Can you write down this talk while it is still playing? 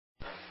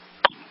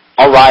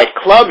All right,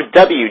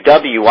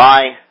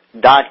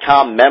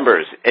 ClubWWI.com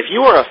members. If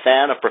you are a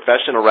fan of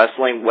professional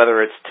wrestling,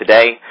 whether it's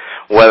today,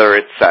 whether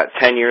it's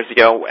 10 years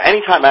ago,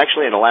 anytime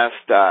actually in the last,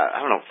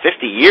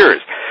 50 years,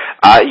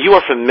 you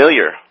are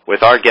familiar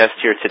with our guest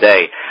here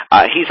today.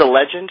 He's a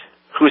legend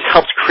who's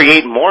helped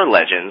create more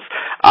legends.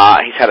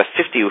 He's had a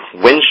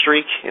 50-win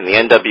streak in the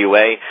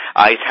NWA.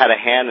 He's had a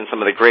hand in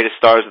some of the greatest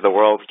stars of the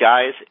world.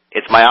 Guys,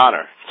 it's my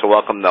honor to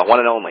welcome the one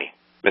and only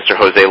Mr.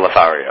 Jose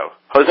Lothario.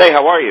 Jose,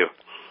 how are you?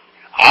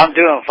 I'm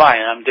doing fine.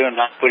 I'm doing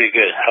pretty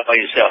good. How about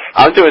yourself?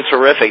 I'm doing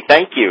terrific.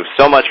 Thank you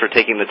so much for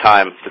taking the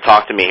time to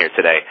talk to me here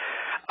today.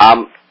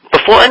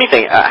 Before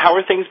anything, how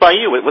are things by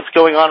you? What's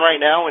going on right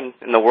now in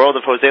the world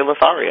of Jose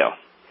Lothario?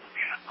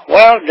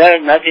 Well,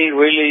 there's nothing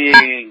really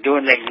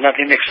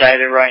nothing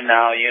exciting right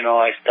now. You know,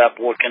 I stopped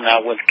working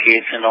out with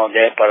kids and all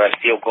that, but I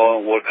still go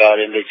and work out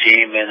in the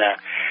gym and,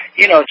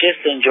 just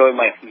enjoy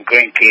my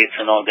grandkids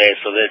and all that.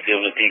 So that's the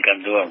only thing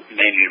I'm doing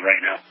mainly right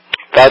now.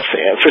 That's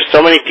for so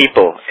many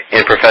people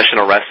in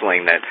professional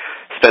wrestling that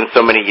spend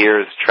so many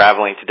years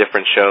traveling to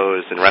different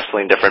shows and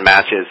wrestling different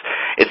matches.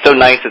 It's so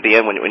nice at the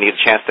end when you get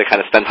a chance to kind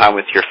of spend time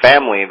with your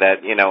family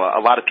that,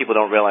 a lot of people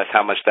don't realize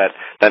how much that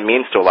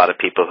means to a lot of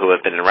people who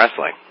have been in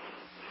wrestling.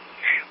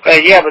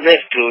 Well, yeah, but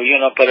that's true,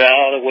 but I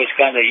always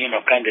kind of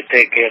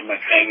take care of my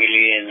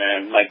family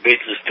and my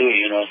business too,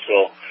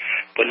 so,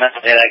 but now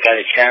that I got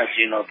a chance,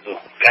 to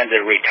kind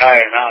of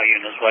retire now,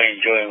 so I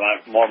enjoy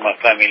more my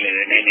family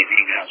than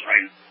anything else,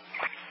 right?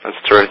 That's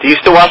true. Do you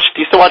still watch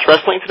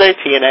wrestling today,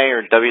 TNA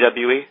or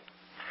WWE?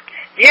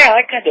 Yeah,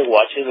 I kind of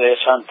watch it there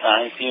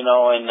sometimes, and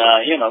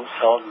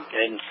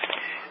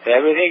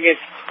everything is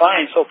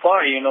fine so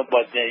far,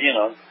 but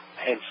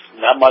it's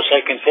not much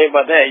I can say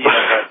about that,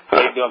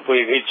 but they're doing a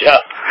pretty good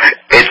job.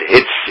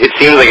 It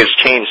seems like it's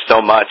changed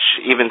so much,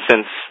 even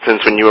since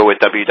when you were with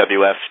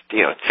WWF,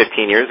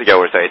 15 years ago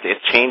or so.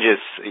 It changes,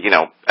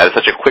 at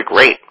such a quick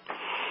rate.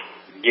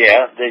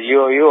 Yeah,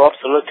 you're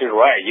absolutely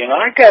right.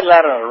 I got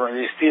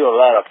still a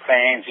lot of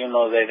fans,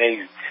 they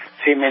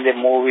see me in the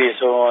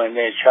movies or in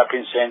the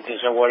shopping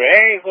centers or whatever.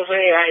 Hey, Jose,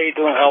 how you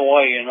doing? How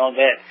are you?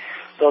 That.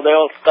 So they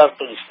all start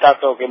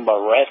talking about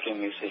wrestling.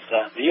 He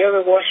says, do you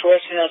ever watch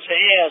wrestling? I say,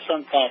 yeah,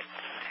 sometimes.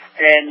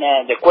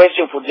 And the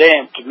question for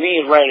them, to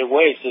me, right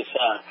away is,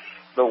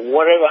 but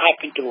whatever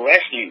happened to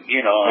wrestling?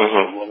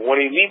 Mm-hmm. What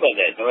do you mean by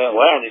that?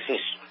 Well, this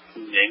is...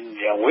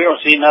 And we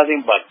don't see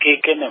nothing but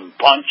kicking and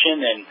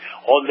punching and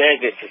all that.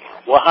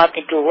 What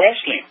happened to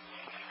wrestling?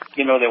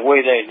 The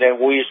way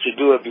that we used to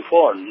do it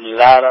before. A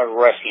lot of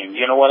wrestling.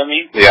 You know what I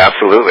mean? Yeah,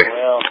 absolutely.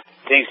 Well,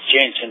 things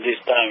change in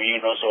this time,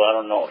 so I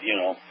don't know.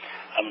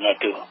 I'm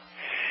not too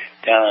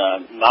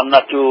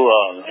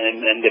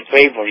in the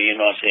favor,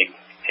 saying,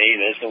 hey,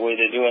 that's the way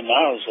they do it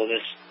now, so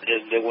that's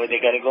the way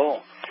they got to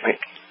go.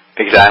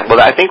 Exactly.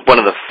 Well, I think one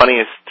of the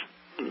funniest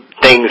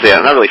things,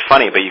 not really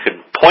funny, but you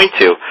could point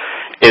to,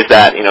 is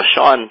that,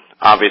 Shawn,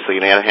 obviously,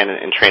 on the other hand,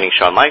 in training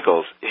Shawn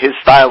Michaels, his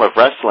style of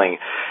wrestling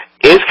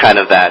is kind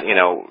of that,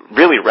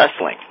 really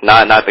wrestling,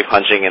 not the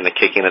punching and the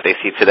kicking that they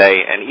see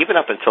today. And even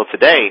up until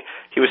today,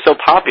 he was so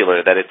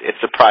popular that it's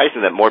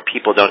surprising that more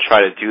people don't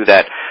try to do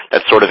that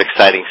sort of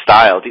exciting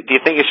style. Do you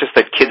think it's just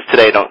that kids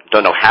today don't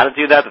know how to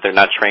do that they're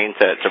not trained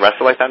to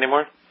wrestle like that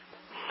anymore?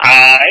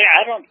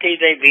 I don't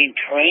think they've been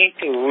trained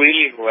to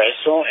really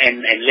wrestle and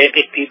let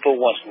the people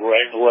what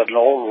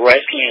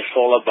wrestling is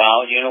all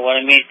about, you know what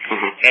I mean?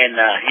 Mm-hmm. And,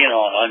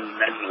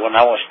 when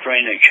I was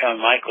training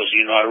Shawn Michaels,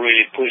 I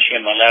really pushed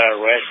him a lot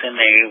of wrestling,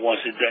 and he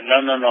wants to do,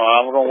 no,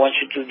 I don't want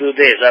you to do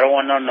this. I don't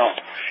want, no.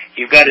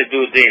 You gotta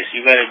do this.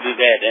 You gotta do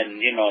that. And,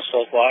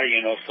 so far,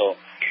 so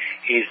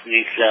he's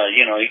he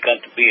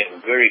got to be a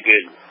very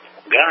good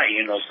guy,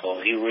 so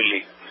he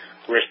really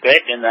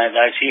respect, and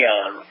I see,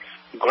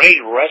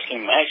 great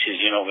wrestling matches,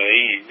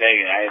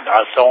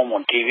 I saw them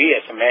on TV.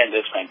 I said, man,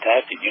 that's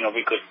fantastic,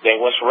 because there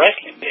was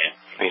wrestling there.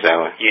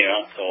 Exactly.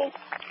 So,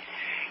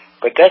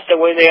 but that's the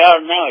way they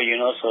are now,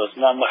 so it's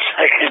not much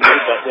I can do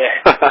about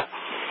that.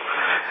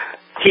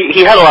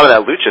 He had a lot of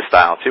that lucha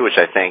style, too, which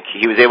I think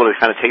he was able to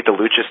kind of take the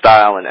lucha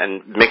style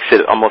and mix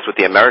it almost with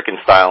the American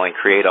style and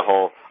create a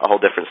whole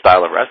different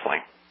style of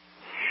wrestling.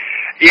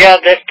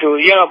 Yeah, that's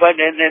true. But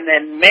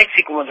and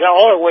Mexicans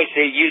always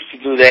they used to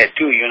do that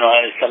too.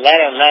 It's a lot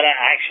of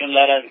action, a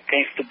lot of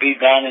things to be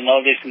done, and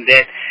all this and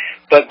that.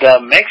 But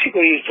Mexico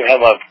used to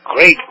have a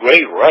great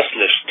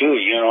wrestlers too.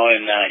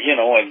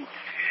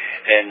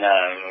 And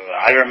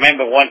I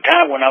remember one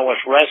time when I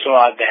was wrestling,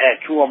 I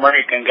had two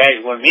American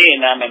guys with me,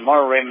 and I'm in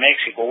Monterrey,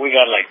 Mexico. We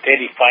got like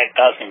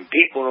 35,000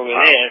 people over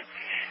there.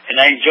 And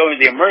I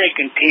joined the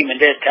American team at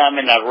that time,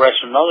 and I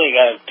wrestled another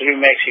guy, three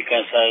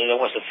Mexicans. There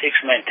was a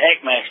 6-man tag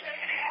match.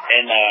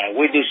 And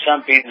we do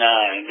something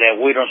that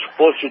we don't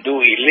supposed to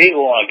do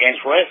illegal against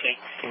wrestling.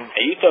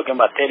 And you're talking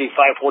about 40,000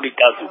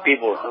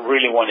 people who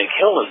really want to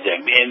kill us there.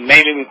 And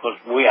mainly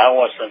because I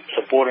was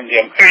supporting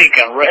the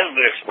American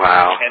wrestlers.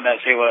 Wow. And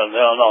I say, well,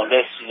 no,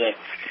 this is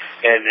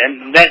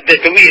and that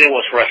to me, it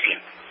was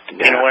wrestling.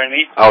 Yeah. You know what I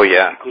mean? Oh,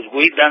 yeah. Because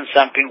we done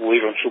something we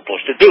don't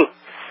supposed to do.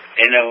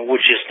 And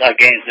which is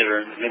against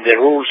the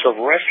rules of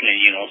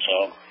wrestling,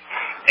 so.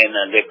 And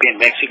the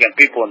Mexican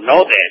people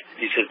know that.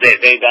 He says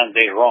they done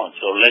their wrong,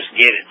 so let's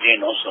get it,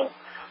 you know. So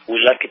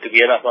we're lucky to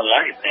get up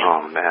alive. Man.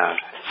 Oh man,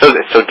 so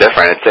it's so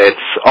different. It's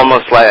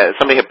almost like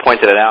somebody had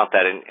pointed it out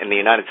that in the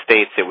United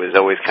States it was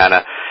always kind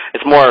of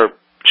it's more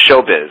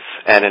showbiz,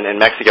 and in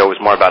Mexico it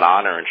was more about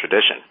honor and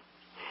tradition.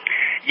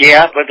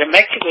 Yeah, but the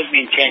Mexico's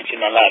been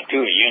changing a lot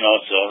too, you know.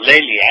 So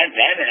lately,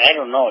 I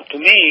don't know. To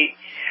me,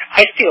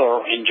 I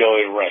still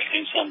enjoy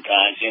wrestling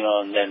sometimes, you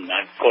know. And then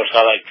of course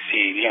I like to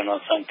see, you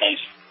know, sometimes.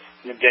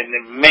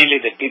 Mainly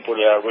the people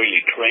that are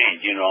really trained,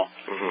 you know.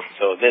 Mm-hmm.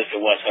 So that's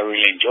the ones I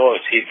really enjoy.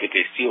 See if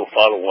they still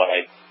follow what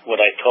I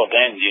taught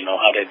them, you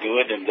know, how to do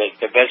it, and that's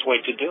the best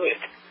way to do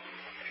it.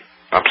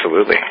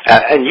 Absolutely.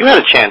 And you had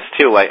a chance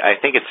too. I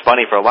think it's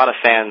funny for a lot of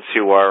fans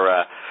who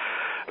are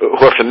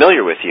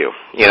familiar with you.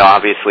 You know,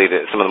 obviously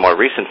some of the more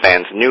recent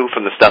fans knew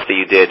from the stuff that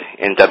you did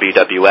in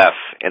WWF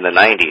in the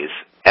 90s.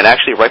 And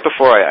actually, right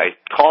before I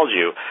called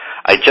you,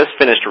 I just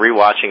finished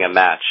rewatching a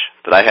match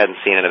that I hadn't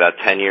seen in about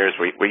 10 years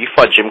where you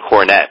fought Jim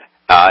Cornette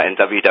in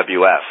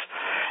WWF.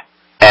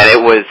 And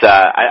it was,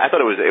 I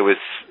thought it was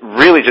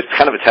really just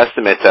kind of a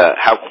testament to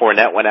how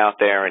Cornette went out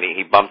there and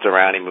he bumped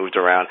around, he moved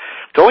around.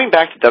 Going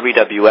back to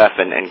WWF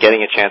and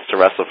getting a chance to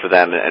wrestle for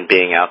them and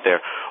being out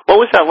there, what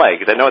was that like?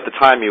 Because I know at the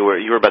time you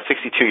were about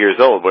 62 years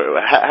old.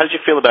 How did you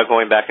feel about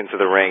going back into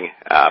the ring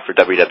for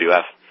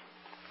WWF?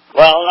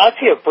 Well, I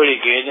feel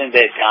pretty good in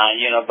that time,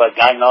 you know, but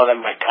I know that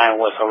my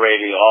time was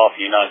already off,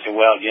 you know. I said,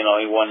 well, you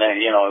know, he wants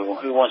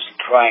to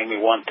try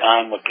me one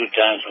time or two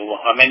times, or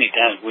how many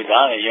times we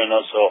done it, you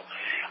know, so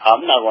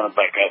I'm not going to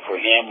back up for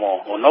him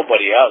or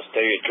nobody else, tell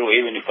you the truth.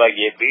 Even if I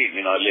get beat,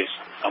 you know, at least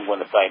I'm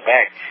going to fight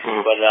back.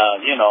 Mm-hmm. But,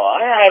 you know,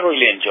 I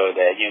really enjoy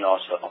that, you know,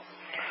 so.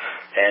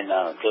 And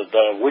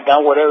we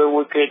done whatever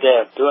we could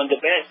doing the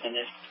best, and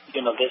it's,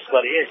 you know, that's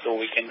what it is, so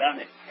we can done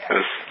it.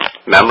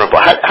 Memorable.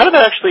 How did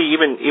that actually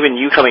even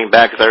you coming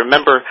back? Because I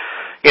remember,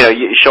 you know,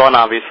 Shawn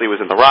obviously was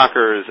in the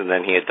Rockers, and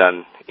then he had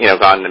done, you know,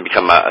 gone and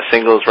become a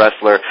singles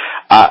wrestler.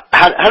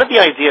 How did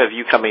the idea of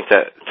you coming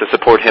to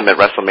support him at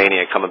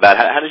WrestleMania come about?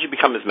 How did you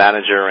become his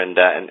manager? And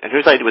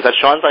whose idea was that?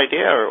 Shawn's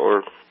idea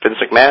or Vince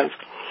McMahon's?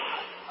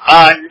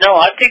 No,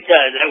 I think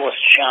that was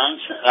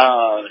Shawn's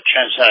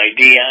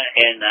idea,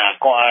 and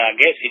I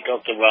guess he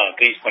talked about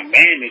Vince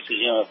McMahon. He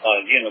says,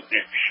 you know,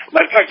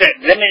 but first,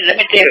 let me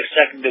tell you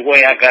exactly the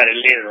way I got it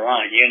later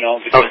on, you know,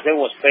 because they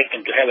was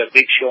expecting to have a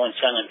big show in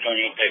San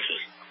Antonio,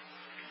 Texas,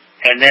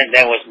 and then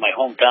that was my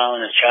hometown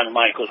and Shawn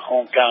Michaels'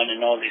 hometown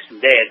and all this and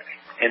that,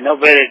 and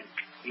nobody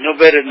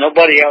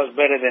else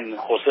better than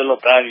Jose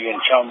Lothario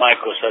and Shawn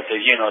Michaels at the,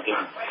 you know, the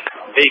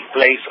big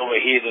place over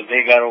here that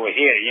they got over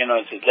here. You know,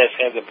 it's, let's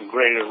have the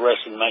greatest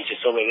wrestling matches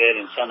over there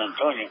in San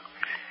Antonio.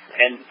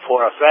 And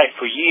for a fact,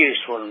 for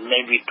years, for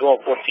maybe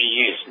 12, 14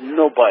 years,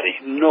 nobody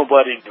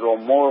drew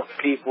more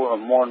people or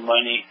more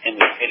money in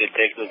the state of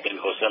Texas than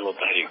Jose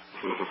Lothario.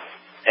 Mm-hmm.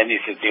 And he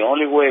said the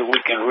only way we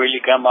can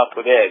really come up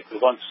with that, we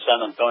went to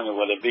San Antonio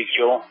with a big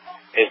show,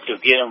 is to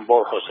get on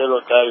board Jose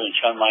Lothario and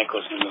Shawn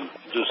Michaels and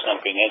do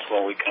something. That's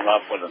why we come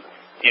up with,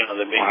 you know,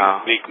 the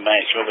big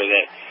match over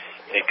there.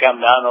 They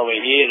come down over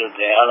here to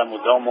the Alamo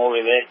Dome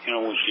over there, you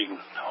know, which you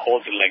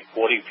hold like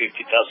 40,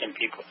 50,000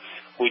 people.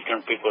 We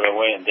turn people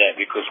away in that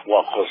because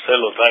Jose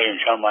Lothario and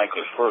Shawn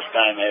Michaels first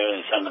time ever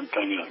in San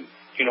Antonio.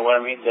 You know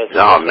what I mean? That's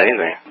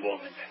amazing.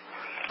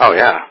 Oh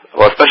yeah.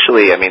 Well,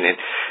 especially, I mean,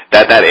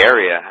 that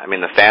area. I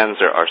mean, the fans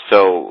are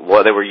so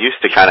well. They were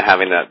used to kind of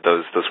having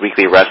those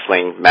weekly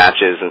wrestling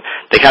matches, and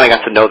they kind of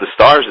got to know the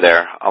stars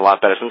there a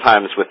lot better.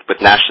 Sometimes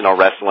with national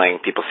wrestling,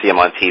 people see them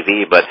on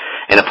TV, but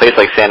in a place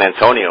like San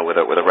Antonio with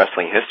a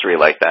wrestling history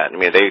like that, I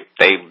mean,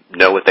 they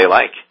know what they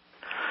like.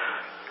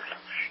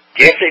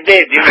 Yes, they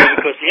did. You know,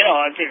 because you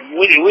know,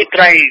 we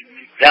tried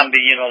something.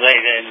 You know,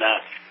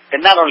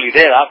 and not only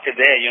that, after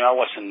that, you know, I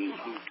wasn't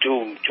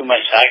too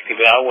much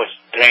active. I was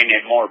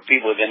training more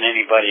people than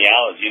anybody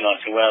else. You know, I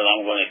said, well,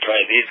 I'm going to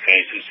try these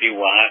guys to see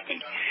what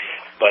happens.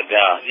 But,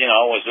 you know,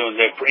 I was doing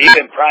that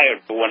even prior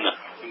to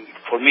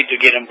for me to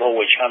get involved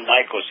with Shawn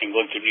Michaels and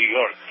go to New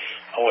York.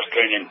 I was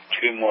training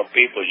 2 more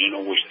people, you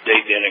know, which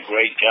they did a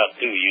great job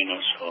too, you know.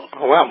 So.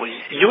 Oh wow, well,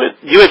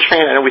 you had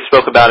trained. I know we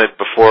spoke about it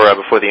before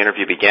the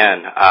interview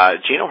began.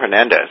 Gino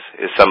Hernandez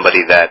is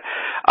somebody that,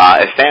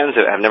 if fans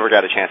have never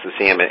got a chance to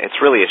see him, it's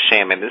really a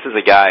shame. And this is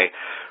a guy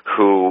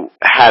who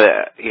had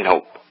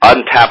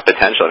untapped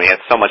potential. I mean, he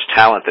had so much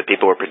talent that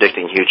people were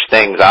predicting huge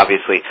things.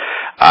 Obviously,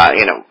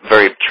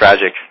 very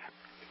tragic,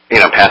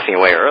 passing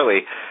away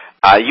early.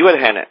 You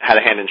had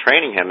a hand in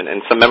training him,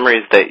 and some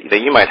memories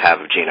that you might have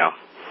of Gino.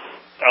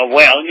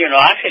 Well, you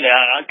know, actually,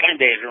 I kind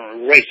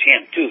of raised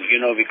him too, you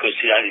know, because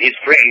his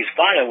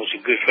father was a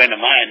good friend of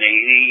mine.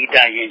 He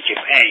died in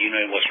Japan, you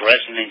know, he was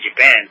wrestling in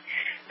Japan.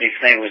 His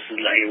name was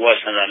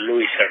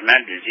Luis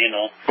Hernandez, you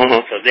know.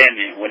 Mm-hmm. So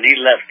then when he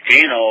left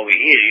Gino over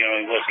here, you know,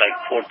 he was like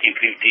 14,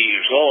 15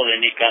 years old, and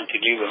he came to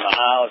live in my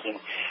house,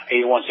 and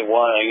he wants to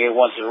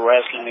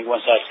wrestling. He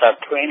wants to start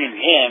training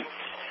him.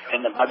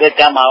 And by that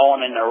time, I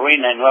owned an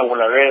arena in Nuevo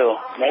Laredo,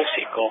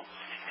 Mexico.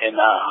 And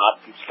I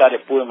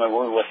started putting him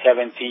when he was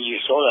 17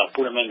 years old. I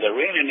put him in the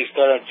ring, and he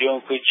started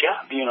doing a good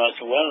job. You know, I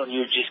said, well,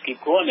 you just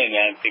keep going, and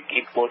I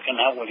keep working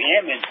out with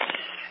him.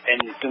 And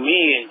to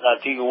me, I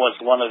think he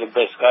was one of the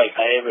best guys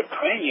I ever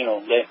trained. You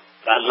know,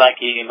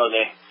 unlucky, you know,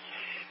 the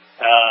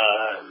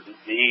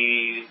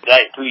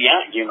guy too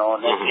young, you know,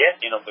 and that's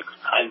it, you know.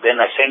 And then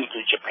I sent him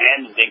to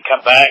Japan, and then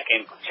come back,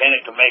 and send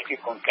it to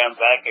Mexico, and come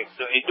back.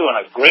 He's doing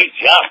a great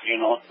job, you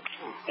know.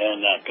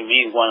 And to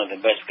me, he's one of the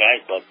best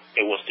guys, but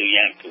it was too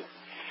young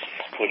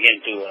for him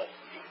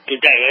to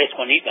die. That's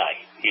when he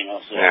died, you know.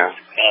 So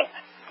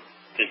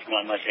this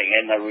one, I say,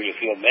 and I really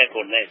feel bad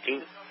for that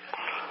too.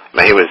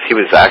 Man, he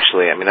was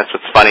actually, I mean, that's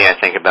what's funny, I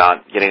think,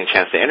 about getting a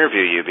chance to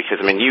interview you, because,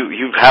 I mean,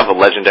 you have a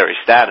legendary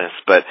status,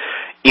 but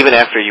even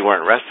after you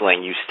weren't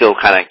wrestling, you still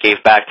kind of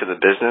gave back to the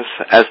business,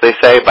 as they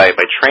say, by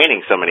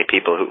training so many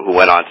people who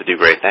went on to do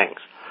great things.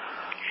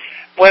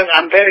 Well,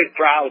 I'm very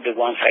proud of the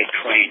ones I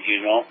trained,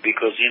 you know,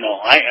 because, you know,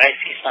 I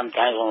see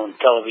sometimes on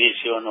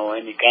television or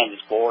any kind of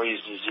stories,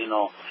 you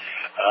know,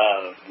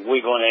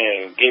 we're going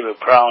to give a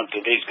crown to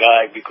this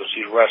guy because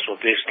he wrestled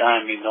this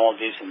time and all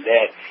this and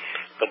that.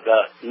 But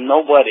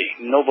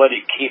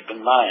nobody keep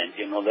in mind,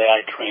 you know, that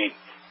I trained.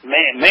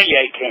 Mainly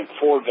I trained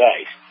 4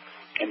 guys.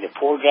 And the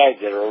 4 guys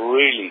that are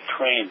really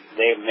trained,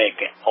 they make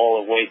it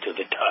all the way to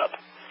the top.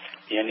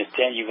 You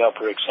understand? You got,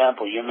 for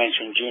example, you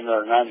mentioned Gino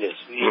Hernandez.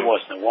 He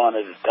was one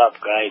of the top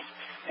guys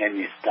in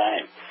his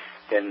time.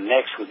 Then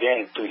next to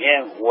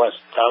him was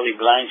Tully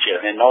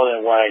Blanchard, another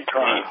one I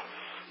trained.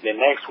 The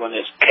next one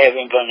is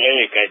Kevin Van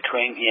Erich. I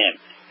trained him.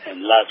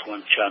 And last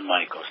one, Shawn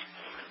Michaels.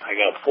 I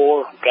got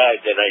 4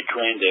 guys that I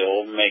trained. They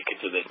all make it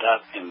to the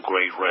top and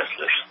great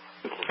wrestlers.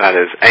 That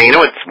is, and you know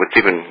what's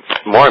even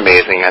more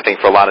amazing, I think,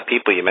 for a lot of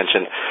people, you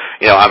mentioned,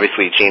 you know,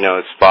 obviously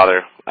Gino's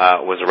father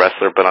was a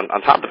wrestler, but on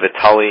top of it,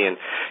 Tully and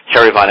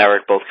Kerry Von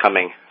Erich both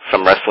coming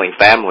from wrestling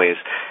families.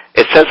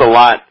 It says a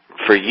lot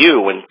for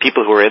you when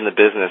people who are in the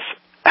business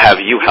have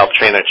you help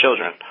train their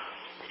children.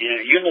 Yeah,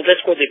 you know,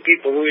 that's what the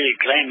people really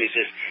claim. He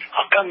says,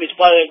 how come his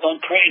father don't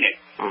train him?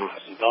 I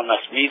said, don't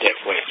ask me that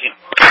question.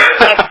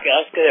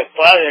 ask the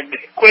father the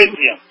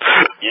question.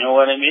 You know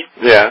what I mean?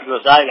 Yeah.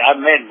 Because I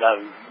met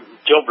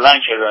Joe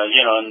Blanchard,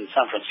 you know, in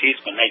San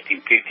Francisco in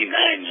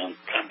 1959,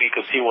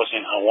 because he was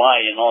in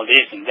Hawaii and all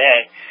this and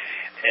that.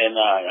 And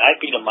I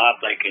beat him up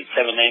like in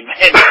 7-8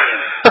 minutes.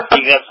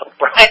 He got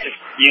surprised,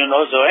 you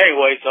know. So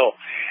anyway, so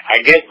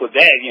I guess with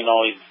that, you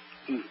know, his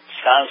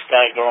son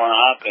started growing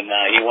up, and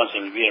he wants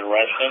to be a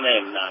wrestler.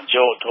 And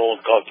Joe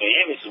talked to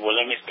him. He said, well,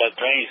 let me start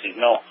training. He said,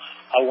 no,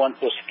 I want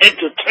Jose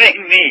to train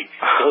me.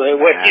 So they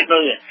went, you know,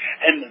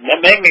 and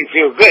that made me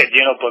feel good,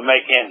 you know, but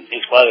making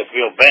his father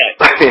feel bad.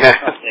 Yeah.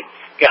 I was like,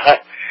 God.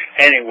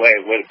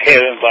 Anyway, with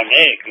Kevin Van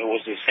Erich, it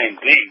was the same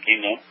thing,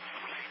 you know.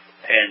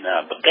 And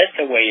but that's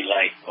the way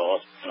life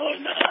goes. You know?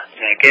 And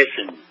I guess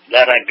a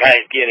lot of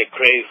guys get a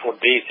credit for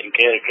this and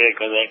get a credit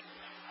because I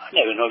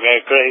never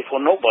got credit for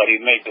nobody.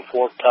 Made the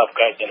 4 top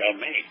guys that I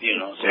made, you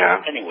know. So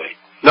anyway.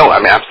 No, I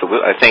mean,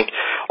 absolutely. I think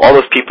all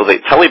those people,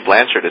 Tully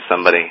Blanchard is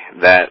somebody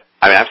that,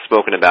 I mean, I've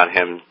spoken about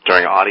him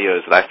during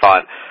audios that I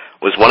thought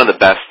was one of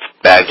the best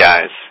bad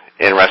guys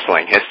in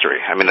wrestling history.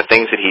 I mean, the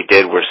things that he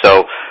did were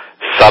so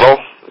subtle.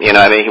 You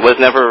know, I mean, he was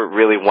never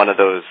really one of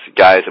those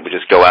guys that would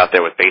just go out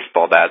there with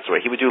baseball bats. Where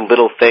he would do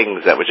little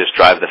things that would just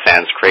drive the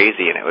fans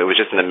crazy, and it was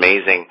just an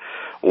amazing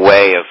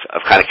way of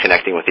kind of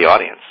connecting with the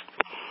audience.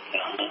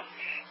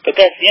 But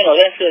that's, you know,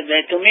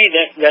 to me,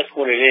 that's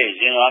what it is.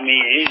 You know, I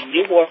mean,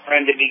 you work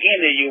from the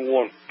beginning. You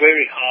work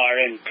very hard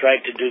and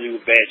try to do your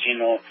best, you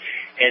know,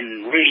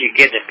 and really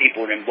get the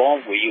people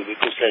involved with you,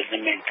 because that's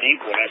the main thing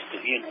for us to,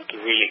 you know, to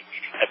really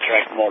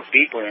attract more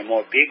people, and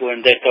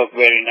they talk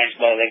very nice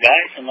about the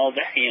guys and all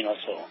that, you know.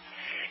 So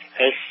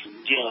that's,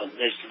 you know,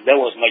 that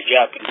was my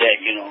job in that,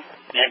 you know.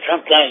 And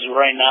sometimes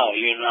right now,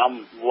 you know, I'm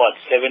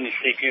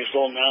 76 years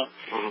old now.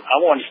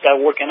 I want to start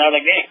working out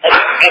again.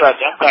 I'm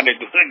trying to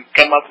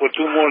come up with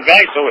 2 more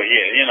guys over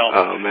here, you know.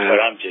 Oh, man. But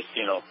I'm just,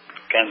 you know,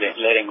 kind of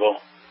letting go.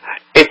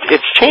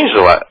 It's changed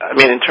a lot. I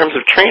mean, in terms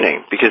of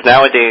training, because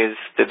nowadays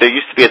there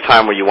used to be a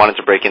time where you wanted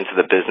to break into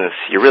the business,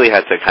 you really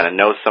had to kind of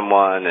know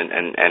someone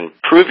and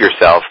prove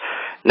yourself.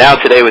 Now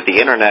today with the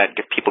internet,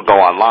 people go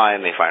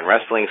online, they find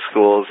wrestling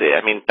schools.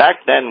 I mean,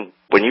 back then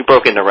when you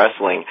broke into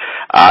wrestling,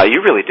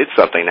 you really did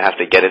something to have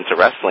to get into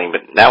wrestling.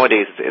 But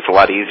nowadays it's a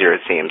lot easier,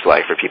 it seems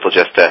like, for people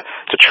just to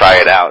try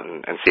it out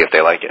and see if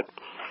they like it.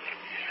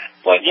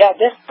 Well, yeah,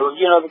 that's true,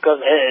 you know,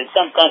 because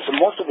sometimes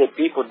most of the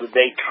people that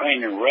they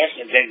train in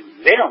wrestling,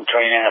 they don't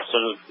train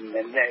absolutely.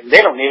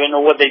 They don't even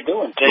know what they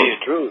do, and tell you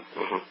the truth.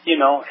 You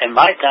know, in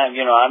my time,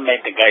 you know, I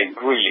made the guy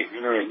really,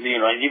 you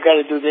know, you got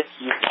to do this,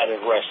 you got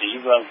to wrestle, you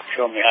got to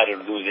show me how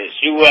to do this.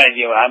 You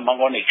know, I'm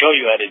going to show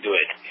you how to do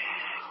it.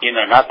 You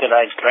know, not that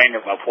I trained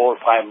him for 4 or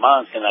 5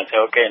 months, and I say,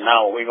 okay,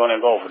 now we're going to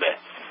go for that.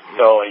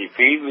 So if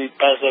he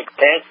passes the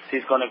test,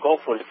 he's going to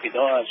go for it. If he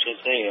don't, I should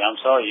say, I'm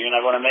sorry, you're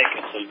not going to make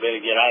it, so you better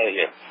get out of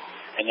here.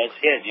 And that's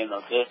it, you know.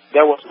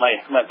 That was my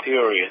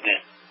theory at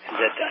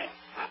that time.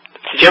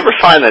 Did you ever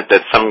find that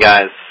some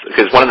guys,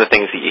 because one of the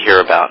things that you hear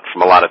about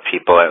from a lot of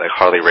people, like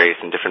Harley Race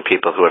and different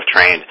people who have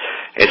trained,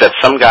 is that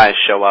some guys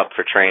show up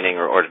for training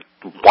or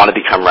want to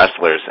become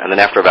wrestlers, and then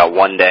after about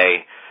one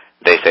day,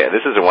 they say,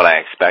 this isn't what I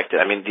expected.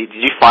 I mean, did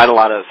you find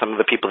some of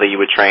the people that you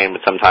would train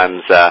would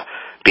sometimes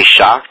be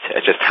shocked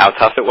at just how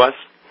tough it was?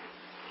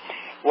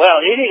 Well,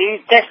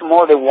 it takes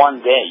more than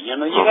one day. You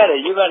know,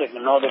 you gotta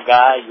know the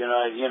guy.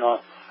 You know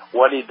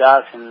what he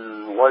does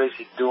and what is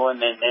he doing,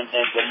 and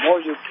the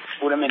more you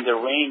put him in the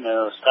ring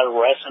or start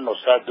wrestling or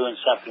start doing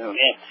something with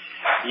him,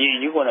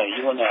 you're gonna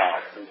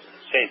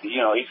say,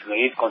 you know,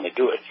 he's gonna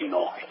do it. You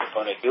know, he's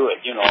gonna do it.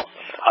 You know,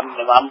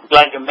 I'm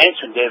glad you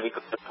mentioned that,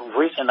 because the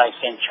reason I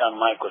sent Shawn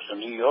Michaels to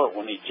New York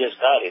when he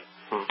just got it.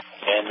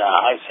 And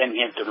I sent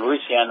him to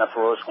Louisiana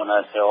first when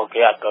I said,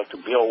 okay, I talked to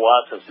Bill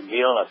Watts. I said,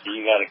 Bill, I said,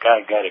 you got a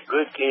guy, got a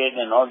good kid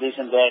and all this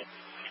and that.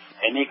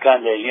 And he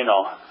kind of, you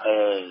know,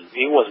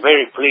 he was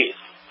very pleased.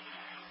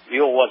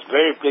 Bill was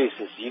very pleased.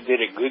 He said, you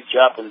did a good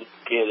job on this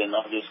kid and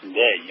all this and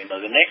that. You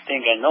know, the next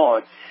thing I know,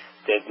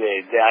 that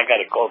I got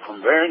a call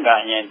from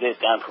Berengagne and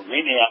this time from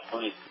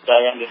Minneapolis.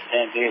 I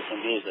understand this and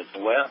this. I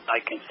said, well,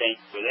 I can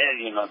thank you for that,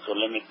 you know, so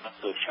let me talk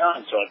to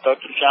Shawn. So I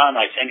talked to Shawn.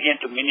 I sent him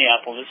to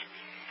Minneapolis.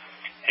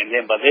 And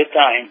then by that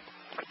time,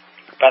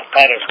 Pat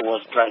Patterson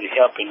was trying to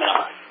help in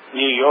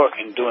New York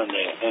and doing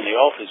the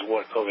office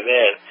work over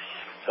there.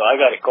 So I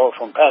got a call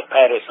from Pat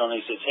Patterson.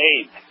 He says,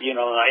 hey, you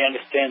know, I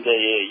understand that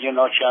you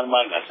know Shawn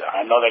Michaels. I said,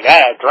 I know the guy.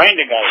 I trained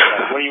the guy.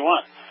 Said, what do you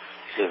want?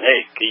 He says,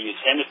 hey, can you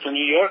send us to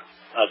New York?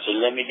 I said,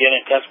 let me get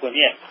in touch with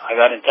him. I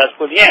got in touch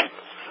with him.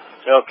 I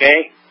said,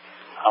 okay,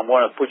 I'm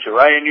going to put you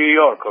right in New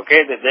York,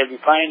 okay? That they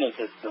be fine. He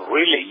says,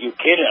 really? You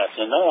kidding? I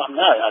said, no, I'm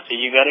not. I said,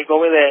 you got to go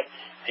over there.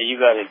 And you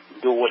got to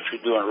do what you're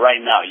doing right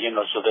now, you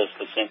know, so that's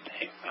the same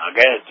thing. I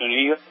got it to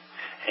New York,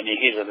 and he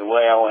hit it the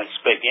way I would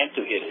expect him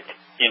to hit it,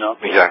 you know.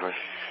 Exactly.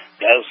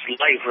 That was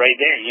life right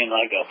there, you know.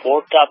 I got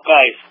 4 top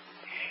guys,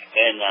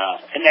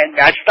 and then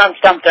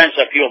sometimes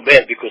I feel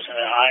bad because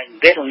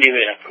they don't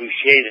even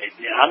appreciate it.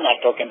 I'm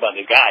not talking about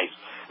the guys.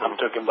 I'm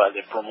talking about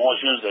the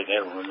promotions,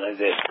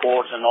 the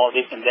sports and all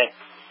this and that.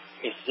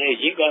 It's, hey,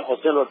 you got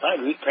Jose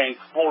Lothario, we train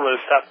 4 of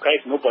the top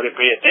guys, nobody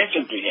pay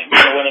attention to him. You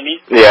know what I mean?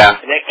 Yeah.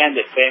 That kind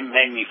of thing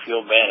made me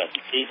feel bad. I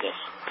said, Jesus,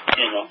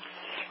 you know.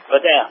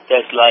 But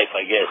that's life,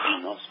 I guess,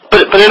 you know. So.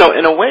 But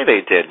in a way they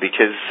did,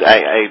 because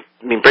I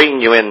mean, bringing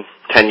you in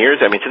 10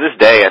 years, I mean, to this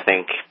day, I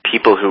think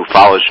people who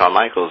follow Shawn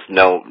Michaels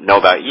know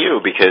about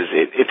you, because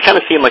it kind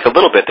of seemed like a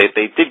little bit,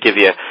 they did give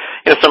you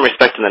know, some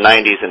respect in the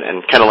 90s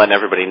and kind of letting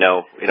everybody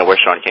know, you know, where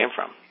Shawn came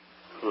from.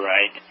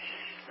 Right.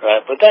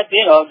 Right, but that,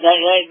 you know,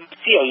 I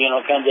feel, you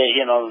know, kind of,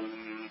 you know,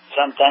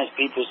 sometimes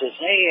people say,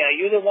 hey, are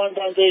you the one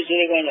down there?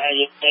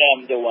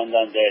 I'm the one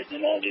down there, you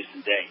know, this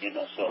and that, you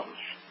know, so.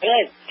 But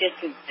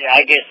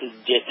I guess it's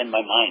just in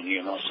my mind,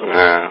 you know, so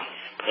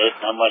there's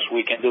not much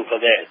we can do for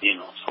that, you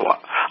know. So.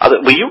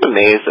 Were you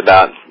amazed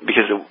about,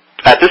 because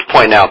at this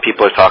point now,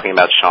 people are talking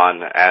about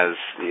Shawn as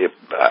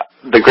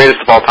the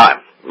greatest of all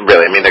time,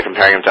 really. I mean, they're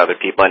comparing him to other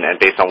people, and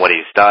based on what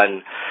he's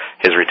done,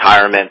 his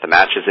retirement, the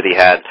matches that he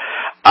had.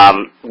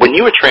 When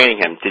you were training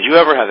him, did you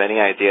ever have any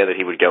idea that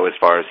he would go as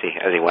far as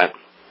he went?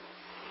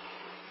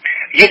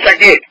 Yes, I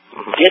did.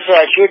 Yes,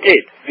 I sure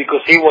did,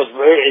 because he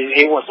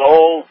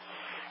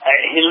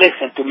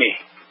listened to me.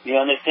 You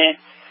understand?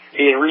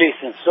 He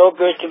listened so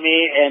good to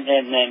me, and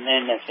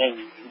I said,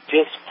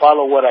 just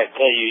follow what I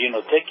tell you. You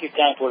know, take your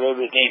time for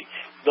everything.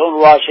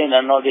 Don't rush in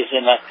and all this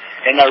and that.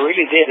 And I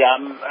really did.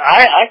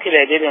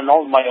 I didn't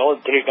know my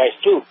old 3 guys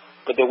too,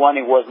 but the one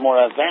who was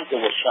more advanced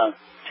was Shawn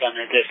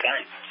at that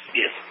time.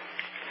 Yes.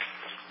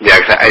 Yeah,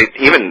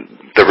 even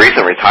the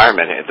recent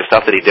retirement, the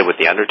stuff that he did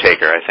with The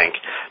Undertaker, I think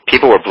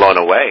people were blown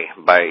away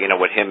by, you know,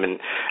 what him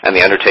and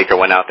The Undertaker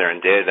went out there and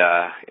did.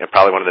 You know,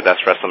 probably one of the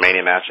best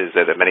WrestleMania matches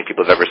that many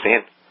people have ever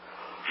seen.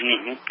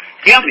 Mm-hmm.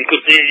 Yeah,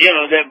 because you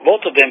know that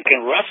both of them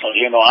can wrestle.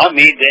 You know, I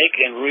mean, they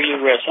can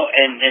really wrestle,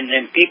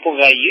 and people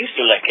got used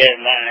to like that.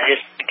 And I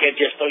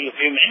just told you a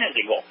few minutes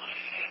ago,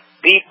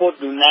 people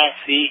do not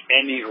see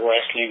any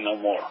wrestling no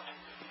more.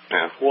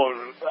 Yeah. Well,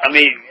 I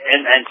mean,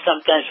 and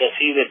sometimes I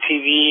see the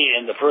TV,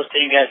 and the first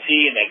thing I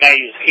see, and the guy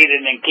is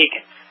hitting and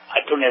kicking.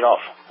 I turn it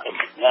off.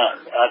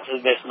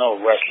 There's no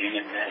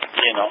wrestling in that,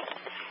 you know.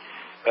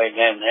 Right,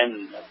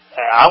 and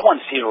I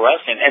want to see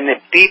wrestling, and the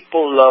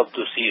people love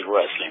to see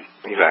wrestling.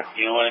 Exactly.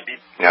 You know what I mean?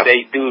 Yep.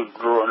 They do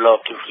love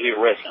to see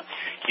wrestling.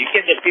 You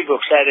get the people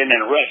excited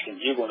in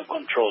wrestling, you're going to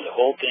control the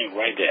whole thing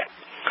right there.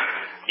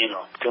 You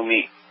know, to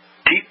me.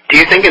 Do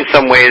you think in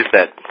some ways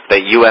that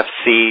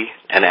UFC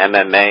and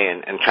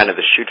MMA and kind of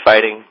the shoot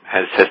fighting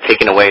has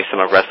taken away some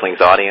of wrestling's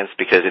audience,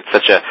 because it's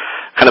such a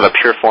kind of a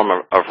pure form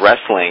of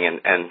wrestling,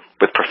 and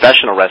with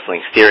professional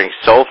wrestling steering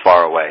so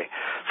far away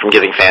from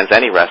giving fans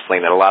any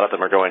wrestling that a lot of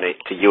them are going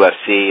to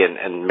UFC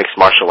and mixed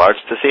martial arts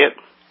to see it?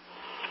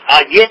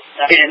 Yes,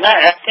 and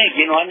I think,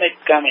 you know, I made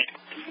a comment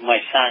to my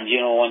son, you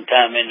know, one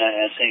time, and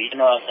I said, you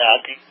know, I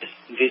think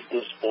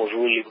this sports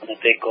really going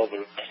to take over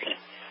wrestling.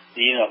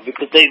 You know,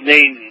 because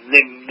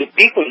the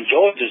people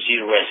enjoy to see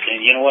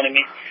wrestling, you know what I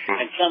mean?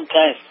 And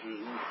sometimes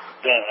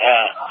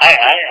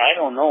I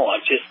don't know. I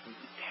just,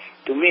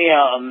 to me,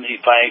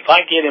 if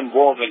I get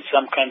involved in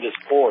some kind of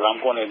sport,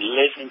 I'm going to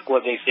listen to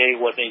what they say,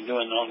 what they do,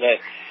 and all that.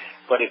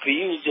 But if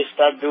you just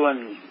start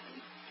doing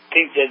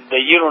things that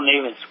you don't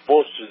even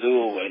supposed to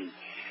do, and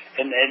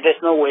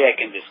there's no way I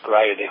can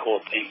describe the whole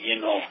thing, you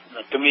know.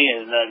 To me,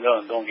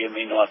 don't give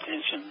me no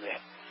attention there.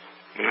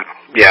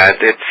 Yeah,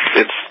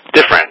 it's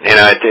different, you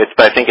know.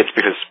 But I think it's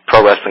because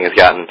pro wrestling has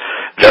gotten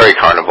very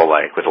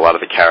carnival-like with a lot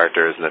of the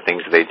characters and the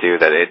things that they do.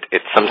 That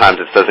it sometimes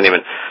it doesn't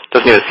even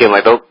seem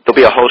like there'll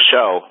be a whole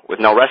show with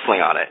no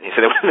wrestling on it. You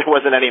said there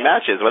wasn't any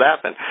matches. What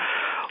happened?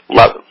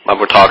 Love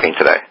we're talking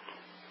today.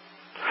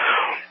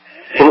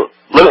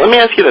 Well, let me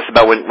ask you this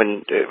about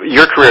when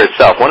your career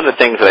itself. One of the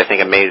things that I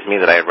think amazed me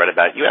that I had read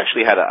about, you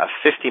actually had a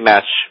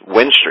 50-match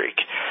win streak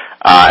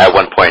at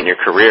one point in your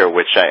career,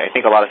 which I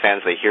think a lot of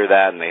fans, they hear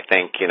that and they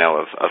think, you know,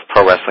 of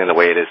pro wrestling the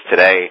way it is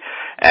today,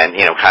 and,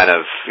 you know, kind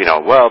of, you know,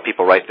 well,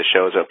 people write the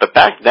shows up. But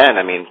back then,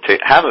 I mean, to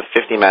have a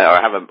 50-match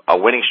or have a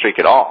winning streak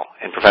at all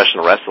in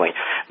professional wrestling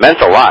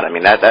meant a lot. I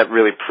mean, that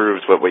really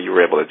proves what you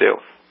were able to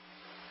do.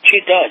 She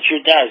does,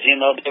 you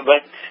know,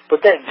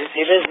 but that,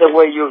 it is the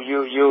way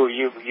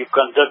you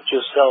conduct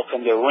yourself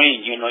in the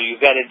ring, you know. You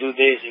gotta do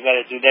this, you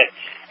gotta do that,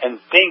 and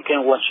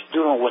thinking what you're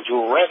doing, what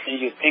you're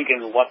wrestling, you're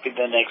thinking, what is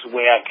the next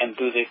way I can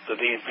do this to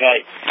these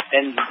guys,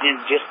 and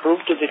just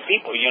prove to the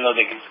people, you know,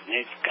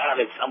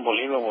 God, it's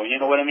unbelievable, you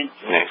know what I mean?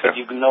 Yeah, sure.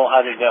 You know how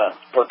to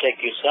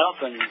protect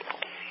yourself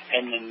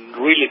and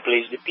really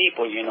please the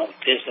people, you know.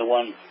 That's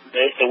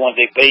the one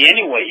they pay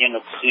anyway, you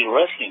know, to see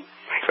wrestling.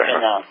 Sure.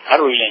 And I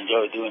really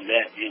enjoy doing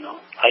that, you know.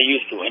 I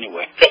used to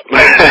anyway.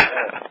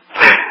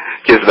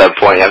 Gets to that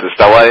point, you have to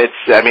start. Well,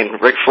 I mean,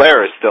 Ric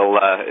Flair is still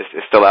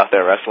out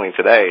there wrestling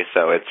today,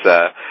 so it's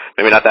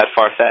maybe not that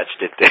far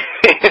fetched.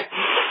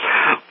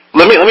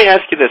 Let me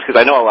ask you this, because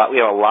I know we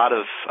have a lot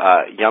of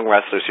young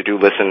wrestlers who do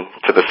listen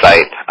to the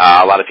site.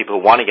 A lot of people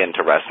who want to get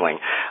into wrestling,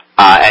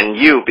 and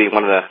you being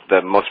one of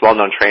the most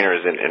well-known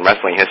trainers in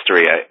wrestling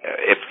history,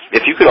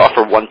 if you could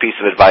offer one piece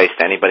of advice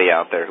to anybody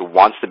out there who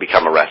wants to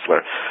become a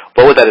wrestler,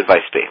 what would that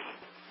advice be?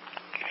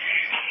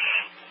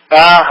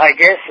 I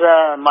guess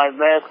my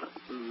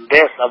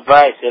best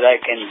advice that I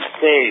can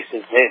say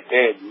is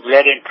that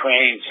let him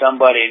train.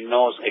 Somebody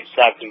knows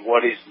exactly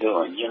what he's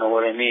doing. You know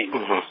what I mean?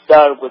 Mm-hmm.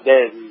 Start with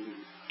that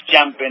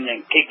jumping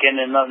and kicking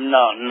and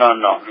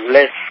no.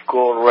 Let's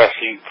go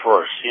wrestling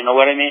first. You know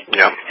what I mean?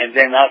 Yeah. And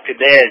then after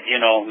that, you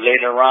know,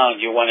 later on,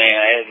 you want to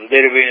add a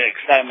little bit of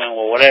excitement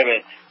or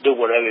whatever. Do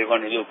whatever you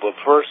want to do, but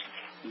first,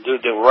 do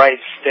the right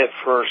step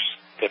first.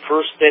 The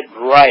first step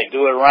right,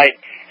 do it right,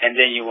 and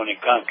then you want to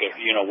conquer,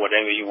 you know,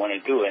 whatever you want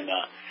to do. And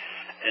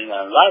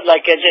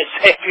like I just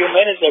said a few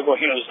minutes ago,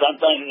 you know,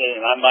 sometimes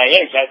at my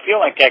age, I feel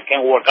like I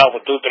can work out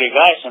with 2-3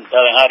 guys and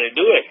tell them how to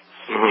do it.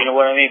 Mm-hmm. You know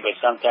what I mean? But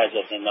sometimes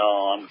I say,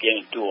 no, I'm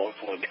getting too old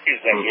for this.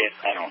 I guess,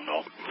 I don't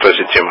know. Push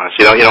it too much.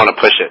 You don't want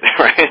to push it,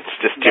 right? It's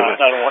just too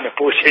much. I don't want to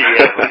push it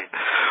yet. Right?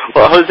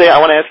 Well, Jose,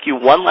 I want to ask you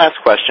one last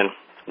question.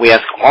 We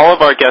ask all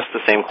of our guests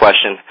the same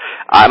question.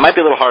 It might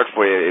be a little hard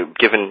for you,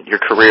 given your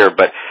career,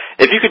 but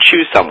if you could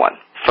choose someone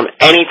from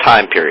any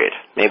time period,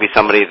 maybe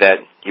somebody that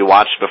you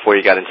watched before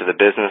you got into the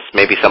business,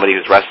 maybe somebody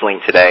who's wrestling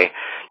today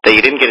that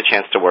you didn't get a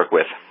chance to work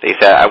with, that you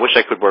said, I wish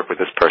I could work with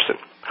this person,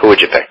 who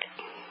would you pick?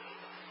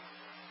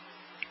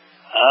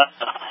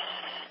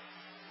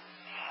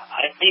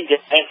 I think the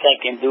best I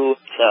can do is,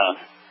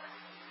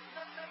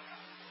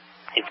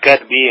 it's got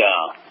to be,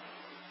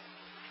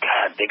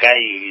 God, the guy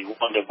who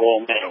won the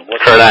gold medal.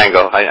 Kurt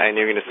Angle. I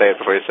knew you were going to say it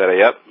before you said it,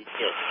 yep.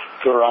 Yes,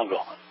 Kurt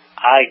Angle.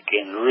 I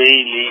can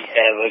really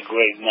have a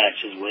great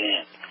matches with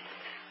him.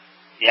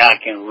 Yeah, I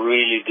can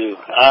really do.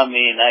 I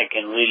mean, I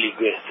can really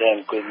have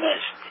a good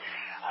match.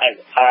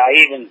 I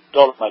even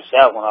told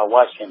myself when I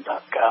watched him,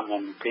 God,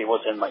 man, it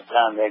wasn't my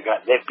time.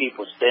 Their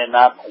people stand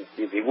up.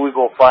 If we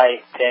go 5,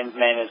 10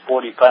 minutes,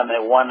 45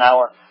 minutes, 1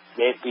 hour,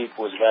 their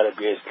people's got to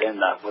be a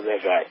stand up with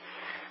that guy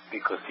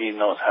because he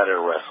knows how to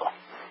wrestle.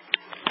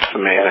 That's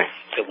amazing.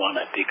 That's the one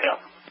I pick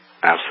up.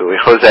 Absolutely.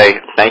 Jose,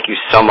 thank you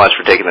so much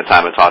for taking the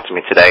time to talk to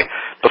me today.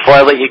 Before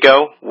I let you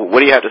go,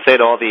 what do you have to say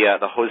to all the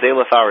Jose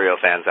Lothario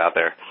fans out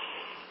there?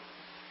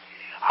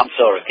 I'm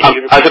sorry. Can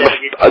you repeat that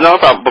again? No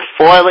problem.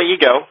 Before I let you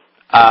go,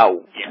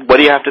 what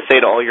do you have to say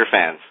to all your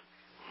fans?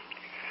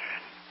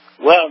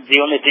 Well, the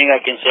only thing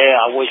I can say,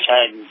 I wish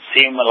I'd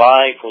see them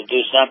alive or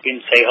do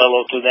something, say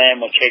hello to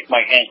them or shake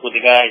my hands with the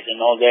guys and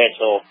all that.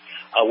 So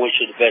I wish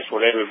you the best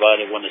for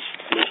everybody when it's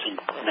listen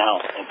now,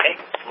 okay?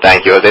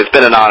 Thank you. It's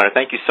been an honor.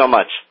 Thank you so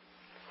much.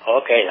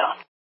 Okay, now.